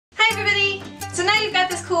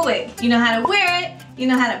a wig. You know how to wear it, you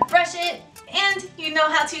know how to brush it, and you know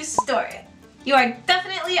how to store it. You are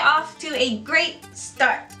definitely off to a great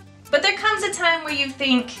start. But there comes a time where you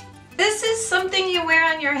think, this is something you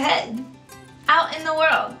wear on your head, out in the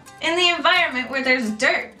world, in the environment where there's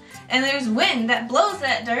dirt, and there's wind that blows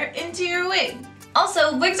that dirt into your wig.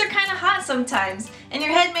 Also, wigs are kind of hot sometimes, and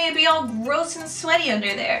your head may be all gross and sweaty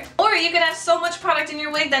under there. Or you could have so much product in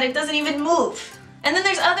your wig that it doesn't even move. And then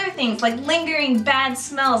there's other things like lingering bad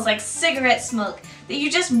smells like cigarette smoke that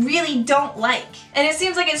you just really don't like. And it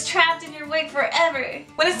seems like it's trapped in your wig forever.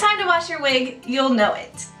 When it's time to wash your wig, you'll know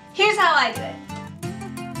it. Here's how I do it.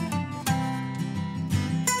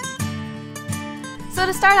 So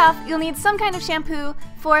to start off, you'll need some kind of shampoo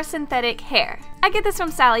for synthetic hair. I get this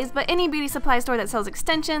from Sally's, but any beauty supply store that sells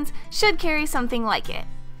extensions should carry something like it.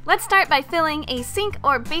 Let's start by filling a sink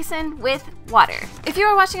or basin with water. If you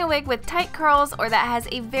are washing a wig with tight curls or that has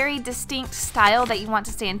a very distinct style that you want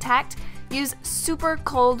to stay intact, use super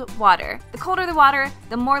cold water. The colder the water,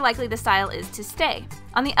 the more likely the style is to stay.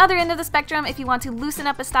 On the other end of the spectrum, if you want to loosen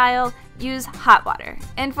up a style, use hot water.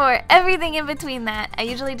 And for everything in between that, I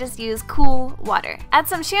usually just use cool water. Add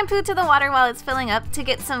some shampoo to the water while it's filling up to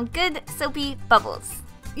get some good soapy bubbles.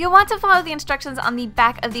 You'll want to follow the instructions on the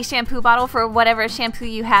back of the shampoo bottle for whatever shampoo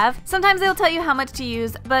you have. Sometimes they'll tell you how much to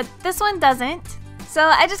use, but this one doesn't. So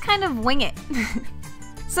I just kind of wing it.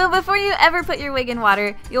 So before you ever put your wig in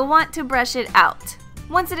water, you'll want to brush it out.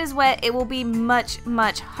 Once it is wet, it will be much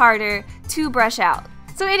harder to brush out.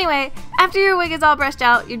 So anyway, after your wig is all brushed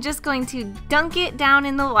out, you're just going to dunk it down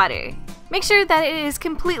in the water. Make sure that it is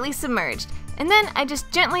completely submerged. And then I just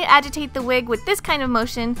gently agitate the wig with this kind of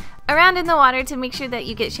motion around in the water to make sure that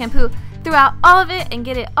you get shampoo throughout all of it and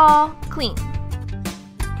get it all clean.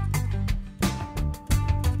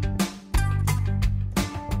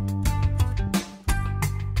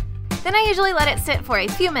 Then I usually let it sit for a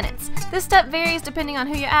few minutes. This step varies depending on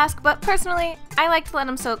who you ask, but personally, I like to let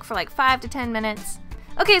them soak for like 5 to 10 minutes.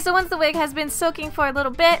 Okay, so once the wig has been soaking for a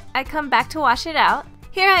little bit, I come back to wash it out.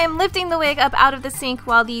 Here I am lifting the wig up out of the sink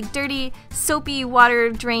while the dirty, soapy water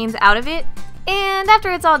drains out of it. And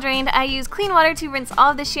after it's all drained, I use clean water to rinse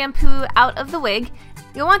all of the shampoo out of the wig.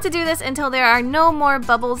 You'll want to do this until there are no more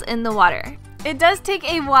bubbles in the water. It does take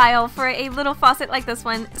a while for a little faucet like this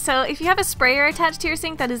one, so if you have a sprayer attached to your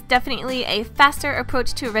sink, that is definitely a faster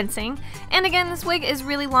approach to rinsing. And again, this wig is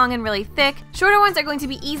really long and really thick. Shorter ones are going to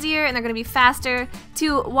be easier and they're going to be faster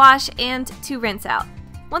to wash and to rinse out.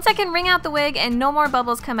 Once I can wring out the wig and no more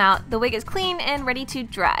bubbles come out, the wig is clean and ready to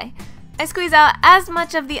dry. I squeeze out as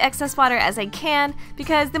much of the excess water as I can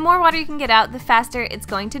because the more water you can get out, the faster it's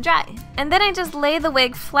going to dry. And then I just lay the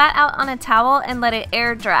wig flat out on a towel and let it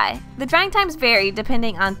air dry. The drying times vary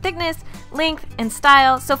depending on thickness, length, and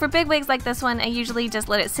style, so for big wigs like this one, I usually just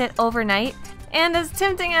let it sit overnight. And as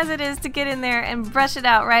tempting as it is to get in there and brush it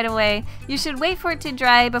out right away, you should wait for it to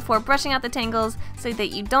dry before brushing out the tangles so that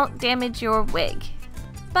you don't damage your wig.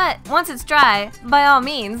 But once it's dry, by all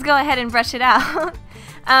means, go ahead and brush it out.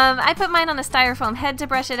 I put mine on a styrofoam head to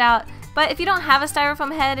brush it out, but if you don't have a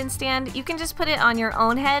styrofoam head and stand, you can just put it on your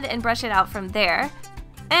own head and brush it out from there.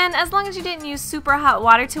 And as long as you didn't use super hot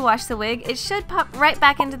water to wash the wig, it should pop right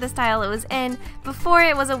back into the style it was in before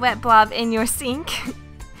it was a wet blob in your sink.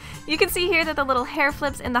 You can see here that the little hair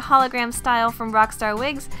flips in the hologram style from Rockstar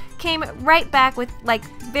Wigs came right back with like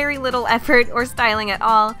very little effort or styling at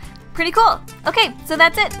all. Pretty cool. Okay, so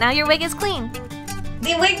that's it. Now your wig is clean.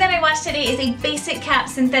 The wig that I washed today is a basic cap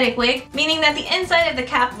synthetic wig, meaning that the inside of the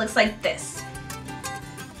cap looks like this.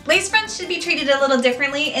 Lace fronts should be treated a little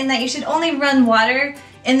differently in that you should only run water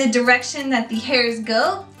in the direction that the hairs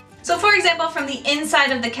go. So for example, from the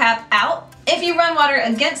inside of the cap out, if you run water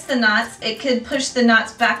against the knots, it could push the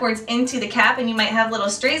knots backwards into the cap and you might have little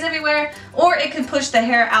strays everywhere, or it could push the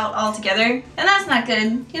hair out altogether, and that's not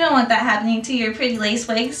good. You don't want that happening to your pretty lace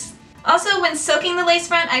wigs. Also, when soaking the lace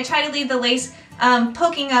front, I try to leave the lace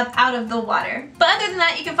poking up out of the water. But other than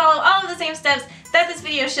that, you can follow all of the same steps that this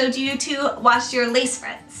video showed you to wash your lace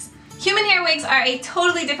fronts. Human hair wigs are a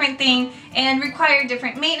totally different thing and require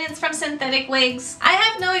different maintenance from synthetic wigs. I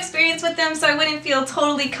have no experience with them, so I wouldn't feel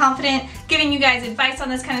totally confident giving you guys advice on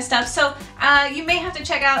this kind of stuff. So you may have to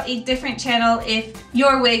check out a different channel if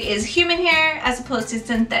your wig is human hair as opposed to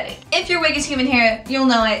synthetic. If your wig is human hair, you'll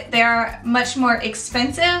know it. They are much more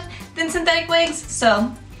expensive than synthetic wigs,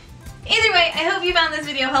 so either way, I hope you found this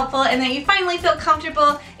video helpful and that you finally feel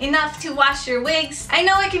comfortable enough to wash your wigs. I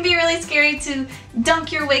know it can be really scary to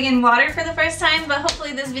dunk your wig in water for the first time, but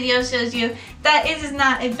hopefully this video shows you that it is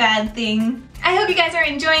not a bad thing. I hope you guys are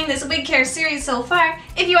enjoying this wig care series so far.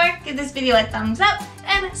 If you are, give this video a thumbs up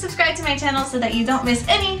and subscribe to my channel so that you don't miss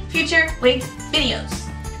any future wig videos.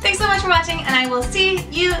 Thanks so much for watching, and I will see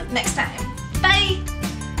you next time. Bye!